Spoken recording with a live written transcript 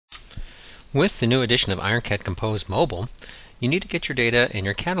With the new edition of IronCAD Compose Mobile, you need to get your data and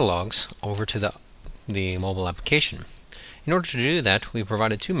your catalogs over to the mobile application. In order to do that, we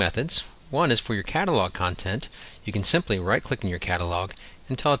provided two methods. One is for your catalog content. You can simply right-click in your catalog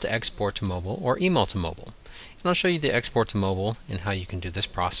and tell it to export to mobile or email to mobile. And I'll show you the export to mobile and how you can do this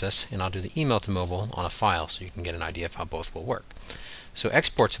process, and I'll do the email to mobile on a file so you can get an idea of how both will work. So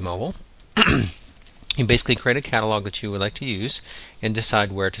export to mobile. You basically create a catalog that you would like to use and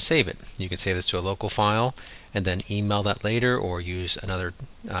decide where to save it. You can save this to a local file and then email that later, or use another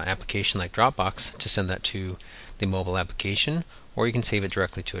application like Dropbox to send that to the mobile application, or you can save it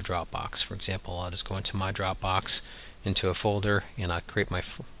directly to a Dropbox. For example, I'll just go into my Dropbox, into a folder, and I'll create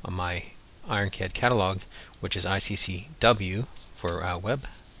my IronCAD catalog, which is ICCW for web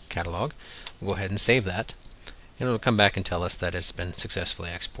catalog. We'll go ahead and save that, and it'll come back and tell us that it's been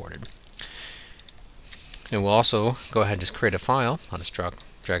successfully exported. And we'll also go ahead and just create a file. I'll just drag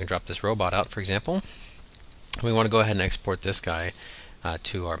and drop this robot out, for example. We want to go ahead and export this guy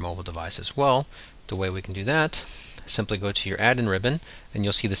to our mobile device as well. The way we can do that, simply go to your add-in ribbon, and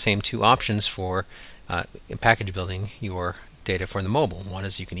you'll see the same two options for package building your data for the mobile. One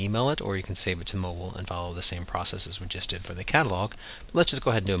is you can email it, or you can save it to mobile and follow the same process as we just did for the catalog. But let's just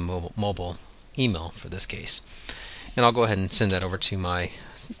go ahead and do a mobile email for this case. And I'll go ahead and send that over to my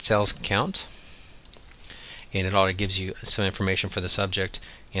sales account. And it already gives you some information for the subject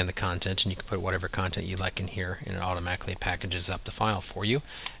and the content, and you can put whatever content you like in here, and it automatically packages up the file for you.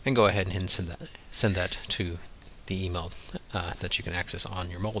 And go ahead and send that to the email that you can access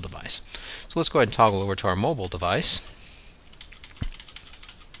on your mobile device. So let's go ahead and toggle over to our mobile device.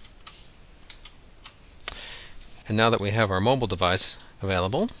 And now that we have our mobile device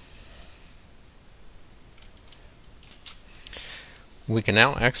available, we can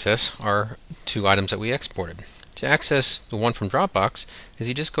now access our two items that we exported. To access the one from Dropbox, is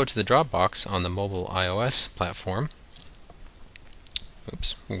you just go to the Dropbox on the mobile iOS platform.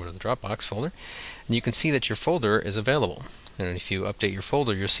 Oops, we'll go to the Dropbox folder, and you can see that your folder is available. And if you update your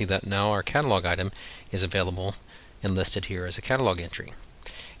folder, you'll see that now our catalog item is available and listed here as a catalog entry.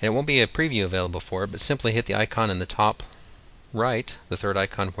 And it won't be a preview available for it, but simply hit the icon in the top right, the third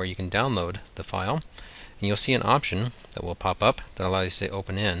icon where you can download the file, and you'll see an option that will pop up that allows you to say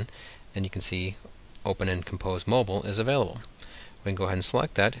open in, and you can see open in Compose Mobile is available. We can go ahead and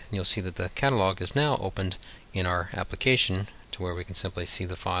select that, and you'll see that the catalog is now opened in our application to where we can simply see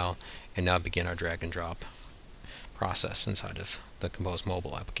the file and now begin our drag and drop process inside of the Compose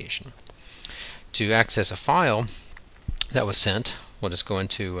Mobile application. To access a file that was sent, we'll just go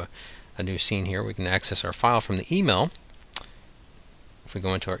into a new scene here. We can access our file from the email. If we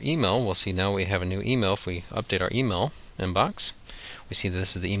go into our email, we'll see now we have a new email. If we update our email inbox, we see that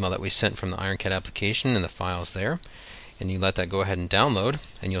this is the email that we sent from the IronCAD application, and the file's there. And you let that go ahead and download,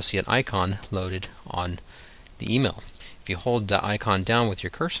 and you'll see an icon loaded on the email. If you hold that icon down with your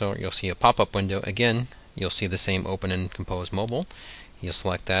cursor, you'll see a pop-up window. Again, you'll see the same open in Compose Mobile. You'll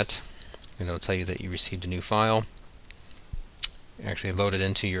select that, and it'll tell you that you received a new file. Actually loaded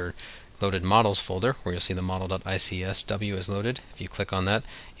into your loaded models folder, where you'll see the model.icsw is loaded. If you click on that,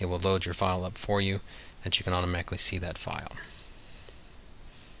 it will load your file up for you, and you can automatically see that file.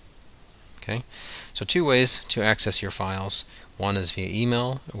 Okay, so two ways to access your files. One is via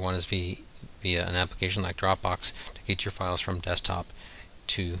email, one is via an application like Dropbox to get your files from desktop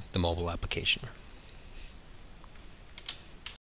to the mobile application.